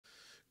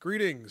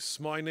Greetings.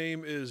 My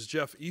name is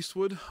Jeff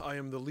Eastwood. I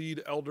am the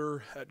lead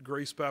elder at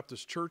Grace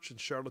Baptist Church in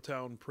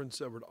Charlottetown,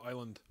 Prince Edward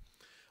Island.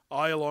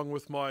 I, along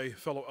with my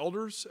fellow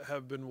elders,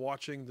 have been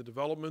watching the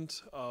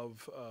development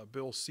of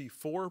Bill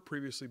C-4,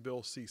 previously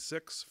Bill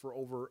C-6, for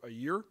over a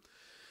year.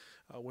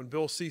 When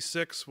Bill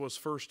C-6 was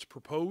first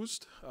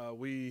proposed,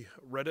 we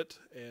read it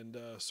and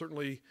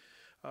certainly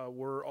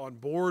were on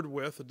board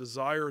with a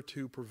desire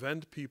to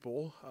prevent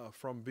people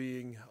from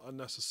being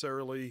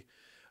unnecessarily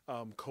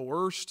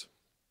coerced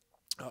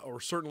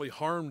or certainly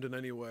harmed in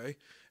any way.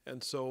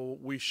 And so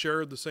we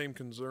shared the same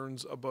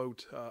concerns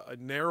about a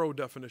narrow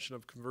definition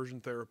of conversion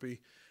therapy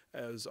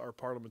as our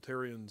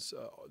parliamentarians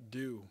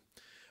do.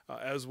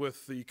 As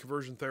with the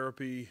conversion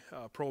therapy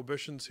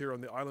prohibitions here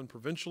on the island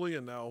provincially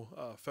and now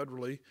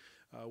federally,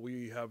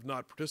 we have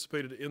not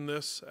participated in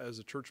this as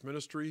a church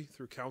ministry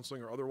through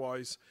counseling or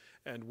otherwise,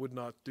 and would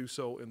not do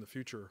so in the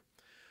future.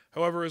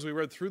 However, as we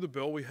read through the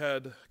bill, we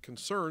had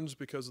concerns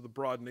because of the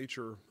broad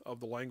nature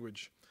of the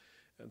language.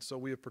 And so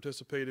we have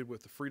participated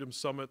with the Freedom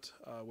Summit,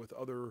 with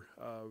other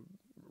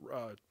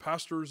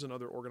pastors and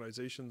other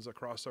organizations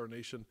across our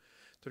nation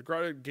to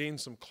try to gain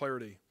some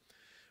clarity.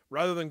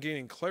 Rather than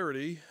gaining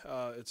clarity,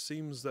 it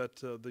seems that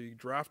the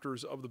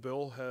drafters of the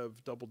bill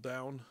have doubled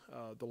down.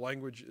 The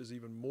language is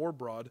even more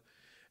broad.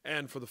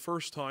 And for the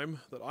first time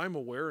that I'm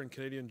aware in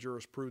Canadian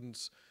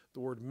jurisprudence, the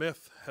word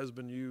myth has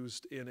been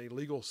used in a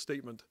legal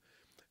statement,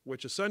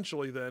 which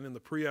essentially then in the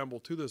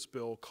preamble to this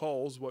bill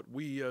calls what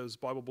we as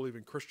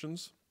Bible-believing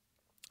Christians,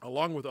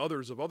 along with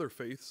others of other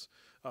faiths,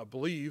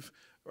 believe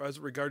as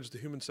it regards to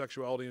human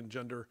sexuality and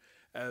gender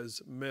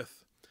as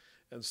myth.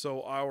 And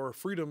so our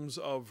freedoms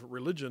of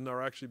religion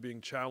are actually being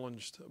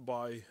challenged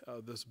by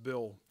this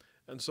bill.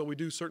 And so we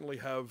do certainly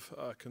have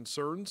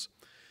concerns.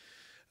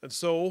 And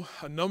so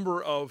a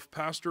number of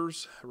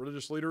pastors,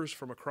 religious leaders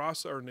from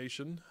across our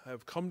nation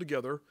have come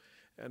together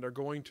and are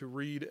going to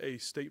read a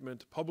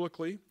statement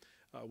publicly.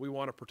 We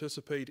want to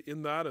participate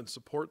in that and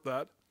support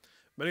that.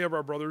 Many of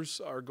our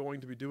brothers are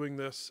going to be doing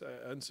this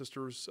and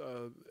sisters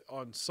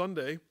on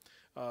Sunday,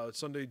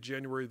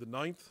 January the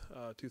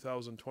 9th,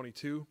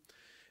 2022.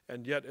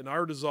 And yet in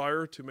our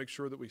desire to make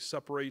sure that we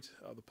separate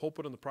the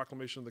pulpit and the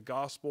proclamation of the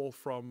gospel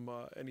from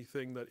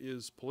anything that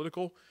is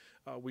political,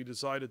 we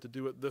decided to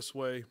do it this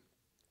way.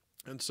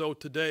 And so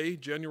today,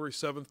 January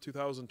 7th,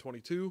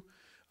 2022,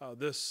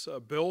 this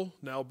bill,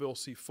 now Bill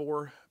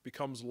C-4,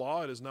 becomes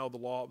law. It is now the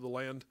law of the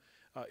land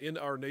in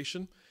our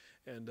nation.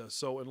 And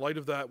so in light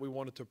of that, we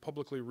wanted to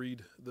publicly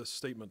read this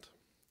statement.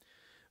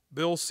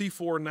 Bill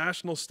C-4,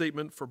 National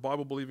Statement for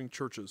Bible-Believing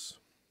Churches.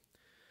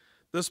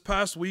 This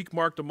past week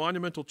marked a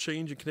monumental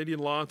change in Canadian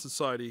law and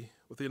society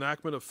with the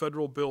enactment of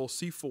Federal Bill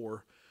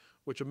C-4,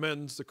 which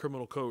amends the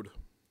Criminal Code.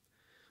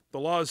 The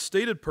law's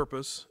stated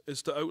purpose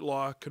is to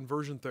outlaw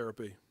conversion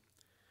therapy.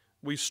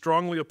 We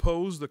strongly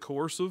oppose the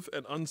coercive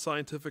and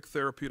unscientific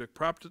therapeutic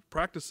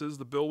practices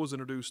the bill was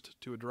introduced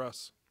to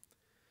address.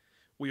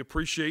 We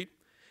appreciate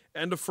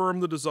and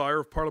affirm the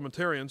desire of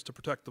parliamentarians to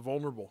protect the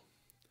vulnerable.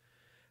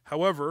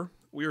 However,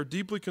 we are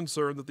deeply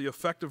concerned that the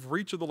effective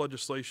reach of the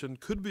legislation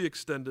could be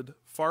extended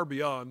far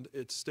beyond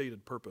its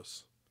stated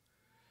purpose.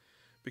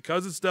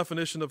 Because its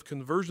definition of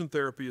conversion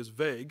therapy is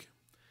vague,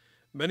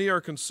 many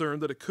are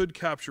concerned that it could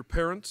capture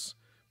parents,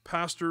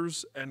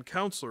 pastors, and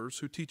counselors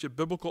who teach a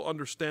biblical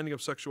understanding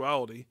of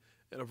sexuality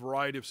in a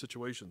variety of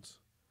situations.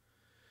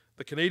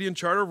 The Canadian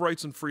Charter of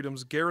Rights and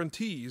Freedoms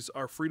guarantees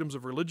our freedoms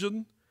of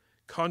religion,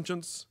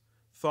 conscience,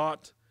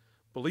 thought,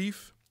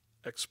 belief,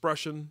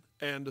 expression,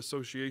 and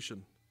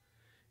association.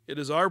 It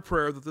is our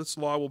prayer that this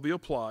law will be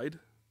applied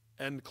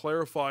and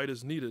clarified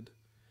as needed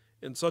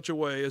in such a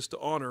way as to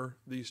honor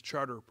these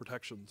charter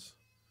protections.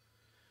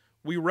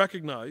 We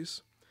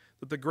recognize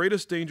that the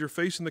greatest danger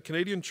facing the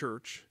Canadian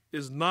Church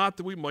is not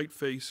that we might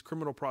face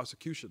criminal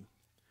prosecution,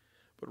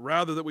 but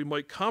rather that we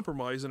might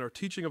compromise in our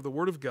teaching of the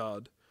Word of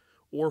God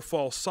or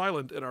fall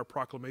silent in our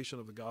proclamation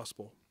of the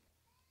gospel.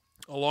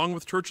 Along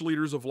with church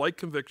leaders of like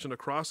conviction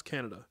across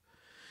Canada,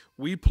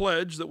 we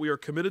pledge that we are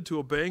committed to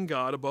obeying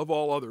God above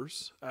all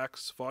others,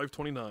 Acts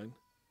 5:29.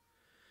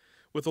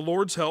 With the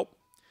Lord's help,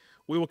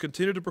 we will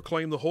continue to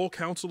proclaim the whole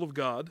counsel of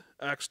God,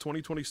 Acts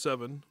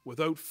 20:27,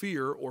 without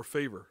fear or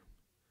favor.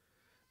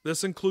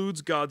 This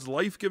includes God's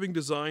life-giving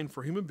design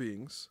for human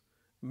beings,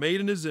 made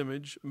in His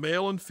image,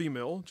 male and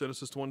female,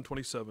 Genesis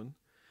 1:27,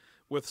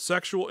 with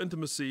sexual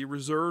intimacy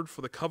reserved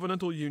for the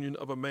covenantal union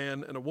of a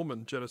man and a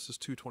woman, Genesis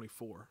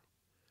 2:24.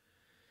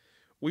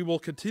 We will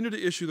continue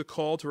to issue the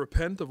call to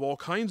repent of all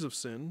kinds of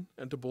sin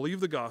and to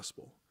believe the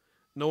gospel,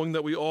 knowing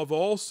that we have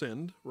all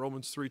sinned,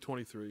 Romans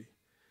 3:23,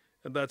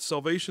 and that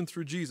salvation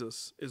through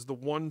Jesus is the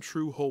one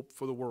true hope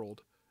for the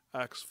world,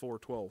 Acts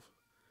 4:12.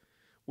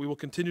 We will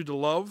continue to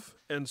love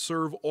and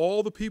serve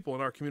all the people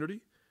in our community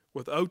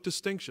without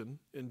distinction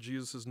in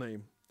Jesus'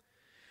 name.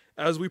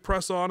 As we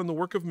press on in the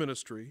work of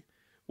ministry,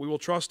 we will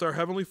trust our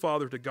Heavenly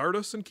Father to guard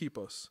us and keep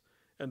us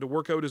and to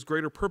work out His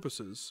greater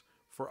purposes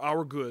for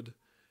our good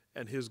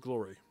and His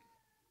glory.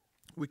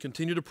 We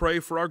continue to pray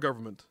for our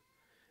government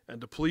and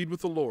to plead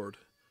with the Lord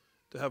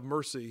to have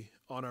mercy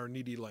on our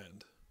needy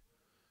land.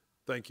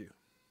 Thank you.